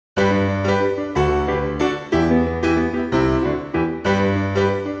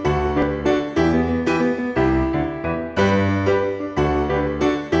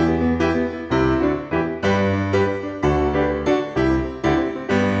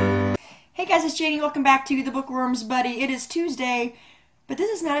Hey guys, it's Janie. Welcome back to the Bookworms Buddy. It is Tuesday, but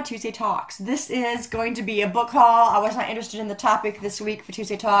this is not a Tuesday Talks. This is going to be a book haul. I was not interested in the topic this week for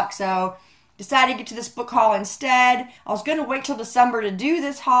Tuesday Talk, so decided to get to this book haul instead. I was going to wait till December to do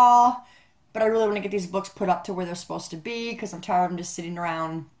this haul, but I really want to get these books put up to where they're supposed to be because I'm tired of them just sitting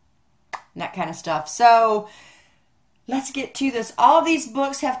around and that kind of stuff. So let's get to this. All these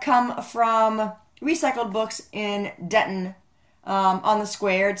books have come from Recycled Books in Denton on the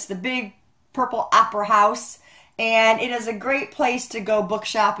square. It's the big Purple Opera House, and it is a great place to go book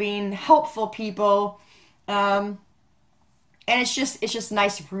shopping, helpful people, and it's just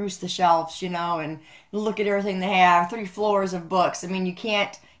nice to peruse the shelves, you know, and look at everything they have. 3 floors of books. I mean, you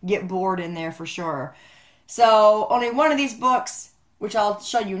can't get bored in there for sure. So only one of these books, which I'll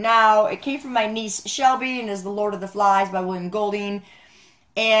show you now, it came from my niece Shelby and is The Lord of the Flies by William Golding.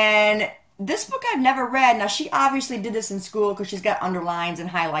 And this book I've never read. Now, she obviously did this in school because she's got underlines and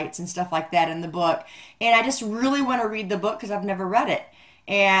highlights and stuff like that in the book. And I just really want to read the book because I've never read it.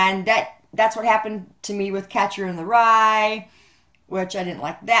 And that's what happened to me with Catcher in the Rye, which I didn't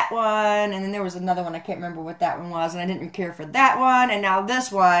like that one. And then there was another one, I can't remember what that one was, and I didn't care for that one. And now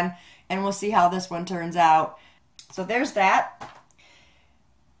this one, and we'll see how this one turns out. So there's that.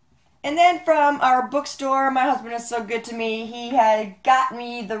 And then from our bookstore, my husband is so good to me, he had got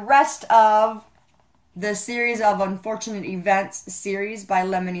me the rest of the series of Unfortunate Events series by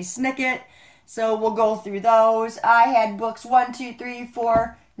Lemony Snicket. So we'll go through those. I had books 1, 2, 3,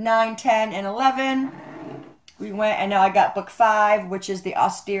 4, 9, 10, and 11. We went, and now I got book 5, which is The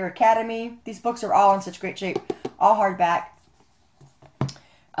Austere Academy. These books are all in such great shape, all hardback.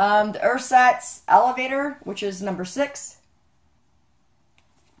 The Ersatz Elevator, which is number 6.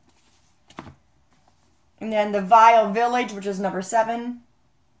 And then The Vile Village, which is number 7.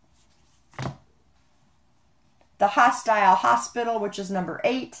 The Hostile Hospital, which is number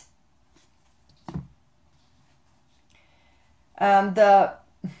 8. The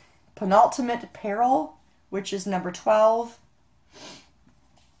Penultimate Peril, which is number 12.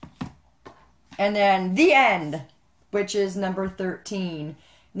 And then The End, which is number 13.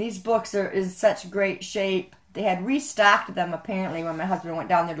 And these books are in such great shape. They had restocked them, apparently, when my husband went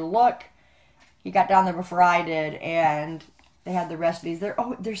down there to look. He got down there before I did, and they had the rest of these. They're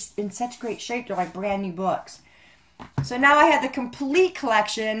in such great shape. They're like brand new books. So now I have the complete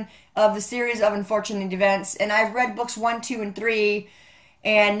collection of the series of Unfortunate Events, and I've read books 1, 2, and 3,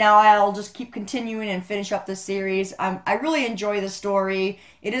 and now I'll just keep continuing and finish up this series. I really enjoy the story.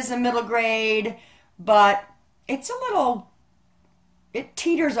 It is a middle grade, but it's it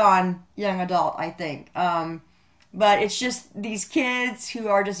teeters on young adult, I think. But it's just these kids who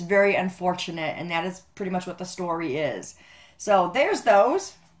are just very unfortunate, and that is pretty much what the story is. So there's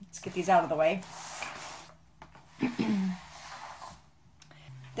those. Let's get these out of the way.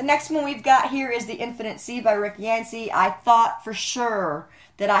 The next one we've got here is The Infinite Sea by Rick Yancey. I thought for sure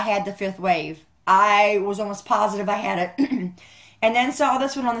that I had The Fifth Wave. I was almost positive I had it. And then saw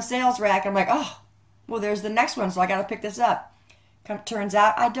this one on the sales rack. I'm like, oh, well, there's the next one, so I got to pick this up. Turns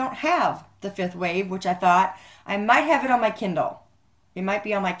out I don't have The Fifth Wave, which I thought. I might have it on my Kindle. It might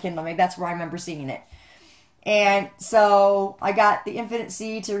be on my Kindle. Maybe that's where I remember seeing it. And so I got The Infinite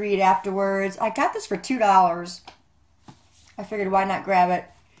Sea to read afterwards. I got this for $2. I figured why not grab it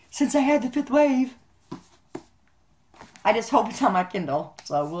since I had The Fifth Wave. I just hope it's on my Kindle,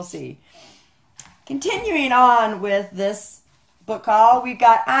 so we'll see. Continuing on with this book haul, we've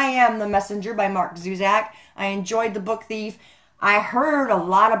got I Am the Messenger by Mark Zuzak. I enjoyed The Book Thief. I heard a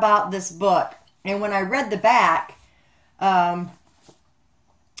lot about this book, and when I read the back, I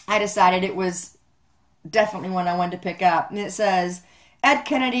decided it was definitely one I wanted to pick up. And it says, Ed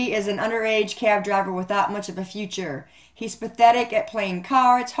Kennedy is an underage cab driver without much of a future. He's pathetic at playing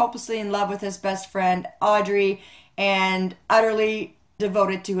cards, hopelessly in love with his best friend, Audrey, and utterly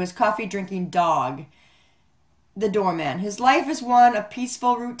devoted to his coffee-drinking dog, the doorman. His life is one of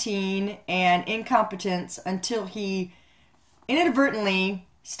peaceful routine and incompetence until he inadvertently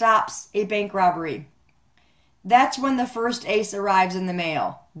stops a bank robbery. That's when the first ace arrives in the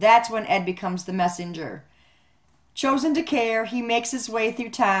mail. That's when Ed becomes the messenger. Chosen to care, he makes his way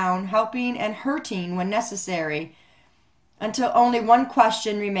through town, helping and hurting when necessary, until only one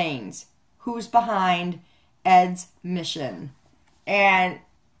question remains. Who's behind Ed's mission? And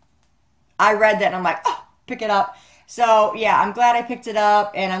I read that and I'm like, oh, pick it up. So, yeah, I'm glad I picked it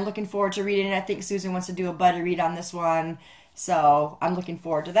up, and I'm looking forward to reading it. I think Susan wants to do a buddy read on this one. So I'm looking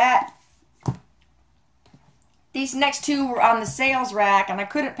forward to that. These next two were on the sales rack, and I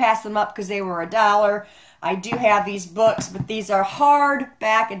couldn't pass them up because they were $1. I do have these books, but these are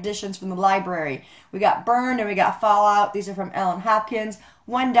hardback editions from the library. We got Burned and we got Fallout. These are from Ellen Hopkins.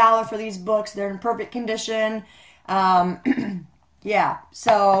 $1 for these books. They're in perfect condition. Yeah,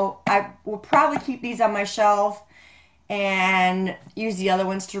 so I will probably keep these on my shelf and use the other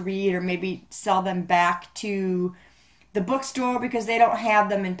ones to read, or maybe sell them back to the bookstore because they don't have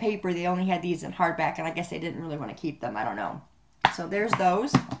them in paper. They only had these in hardback, and I guess they didn't really want to keep them. I don't know. So there's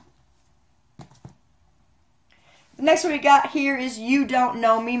those. The next one we got here is You Don't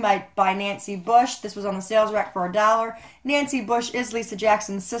Know Me by Nancy Bush. This was on the sales rack for $1. Nancy Bush is Lisa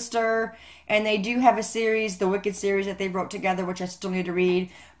Jackson's sister, and they do have a series, the Wicked series, that they wrote together, which I still need to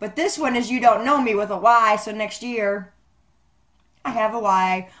read. But this one is You Don't Know Me with a Y, so next year I have a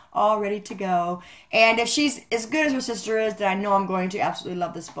Y all ready to go. And if she's as good as her sister is, then I know I'm going to absolutely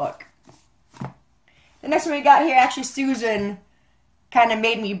love this book. The next one we got here, actually Susan kind of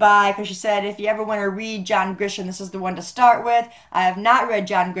made me buy, because she said, if you ever want to read John Grisham, this is the one to start with. I have not read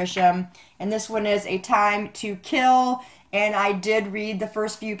John Grisham, and this one is A Time to Kill, and I did read the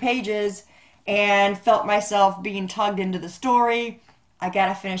first few pages and felt myself being tugged into the story. I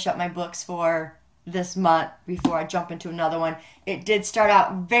gotta finish up my books for this month before I jump into another one. It did start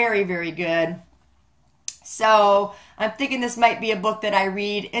out very, very good. So I'm thinking this might be a book that I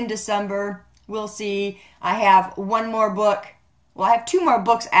read in December. We'll see. I have one more book. Well, I have 2 more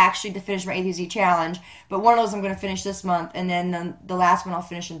books actually to finish my A to Z challenge, but one of those I'm going to finish this month, and then the last one I'll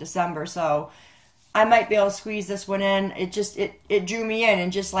finish in December. So I might be able to squeeze this one in. It drew me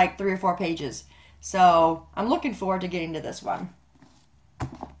in just like 3 or 4 pages. So I'm looking forward to getting to this one.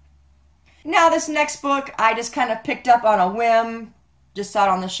 Now this next book I just kind of picked up on a whim, just saw it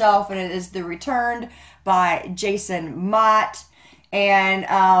on the shelf, and it is The Returned by Jason Mott.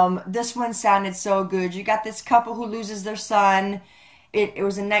 And this one sounded so good. You got this couple who loses their son. It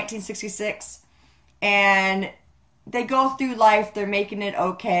was in 1966. And they go through life. They're making it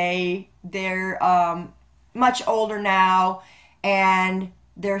okay. They're much older now. And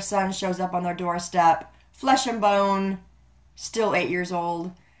their son shows up on their doorstep. Flesh and bone. Still 8 years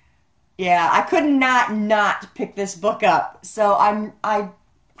old. Yeah, I could not pick this book up. So I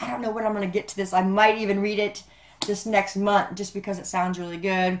don't know when I'm going to get to this. I might even read it this next month just because it sounds really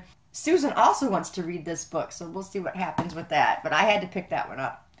good. Susan also wants to read this book, so we'll see what happens with that. But I had to pick that one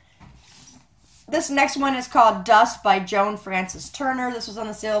up. This next one is called Dust by Joan Frances Turner. This was on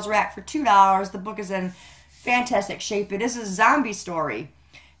the sales rack for $2. The book is in fantastic shape. It is a zombie story.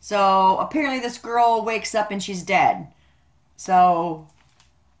 So apparently this girl wakes up and she's dead. So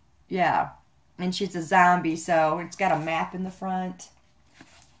yeah, and she's a zombie, so it's got a map in the front.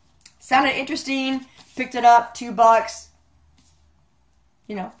 Sounded interesting. Picked it up, $2.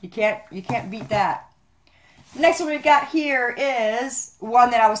 You know, you can't beat that. The next one we got here is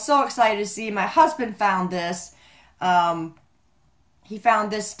one that I was so excited to see. My husband found this. He found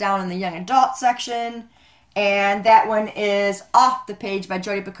this down in the young adult section. And that one is Off the Page by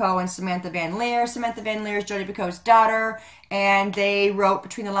Jodi Picoult and Samantha Van Leer. Samantha Van Leer is Jodi Picoult's daughter, and they wrote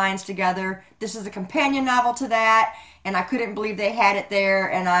Between the Lines together. This is a companion novel to that, and I couldn't believe they had it there,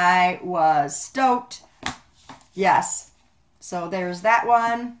 and I was stoked. Yes. So there's that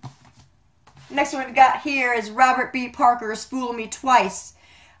one. Next one we got here is Robert B. Parker's Fool Me Twice.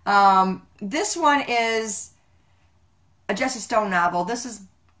 This one is a Jesse Stone novel. This is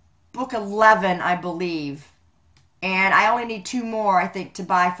book 11, I believe. And I only need 2 more, I think, to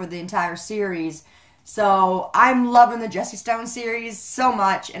buy for the entire series. So I'm loving the Jesse Stone series so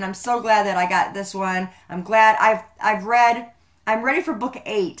much, and I'm so glad that I got this one. I'm glad I'm ready for book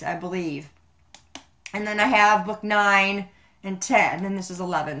 8, I believe. And then I have book 9 and 10, and this is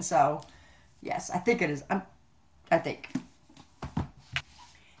 11. So yes, I think it is. I think.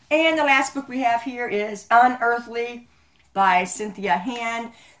 And the last book we have here is Unearthly by Cynthia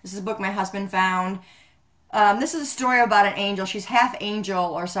Hand. This is a book my husband found. This is a story about an angel. She's half angel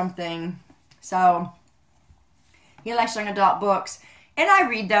or something. So he likes young adult books. And I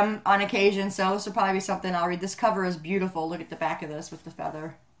read them on occasion, so this will probably be something I'll read. This cover is beautiful. Look at the back of this with the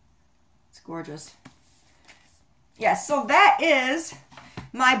feather. It's gorgeous. Yes, so that is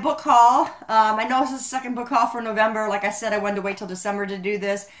my book haul. I know this is the second book haul for November. Like I said, I wanted to wait till December to do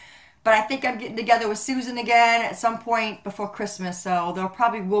this. But I think I'm getting together with Susan again at some point before Christmas. So there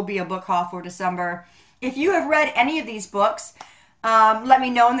probably will be a book haul for December. If you have read any of these books, let me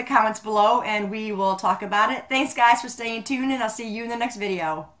know in the comments below and we will talk about it. Thanks guys for staying tuned, and I'll see you in the next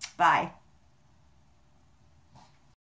video. Bye.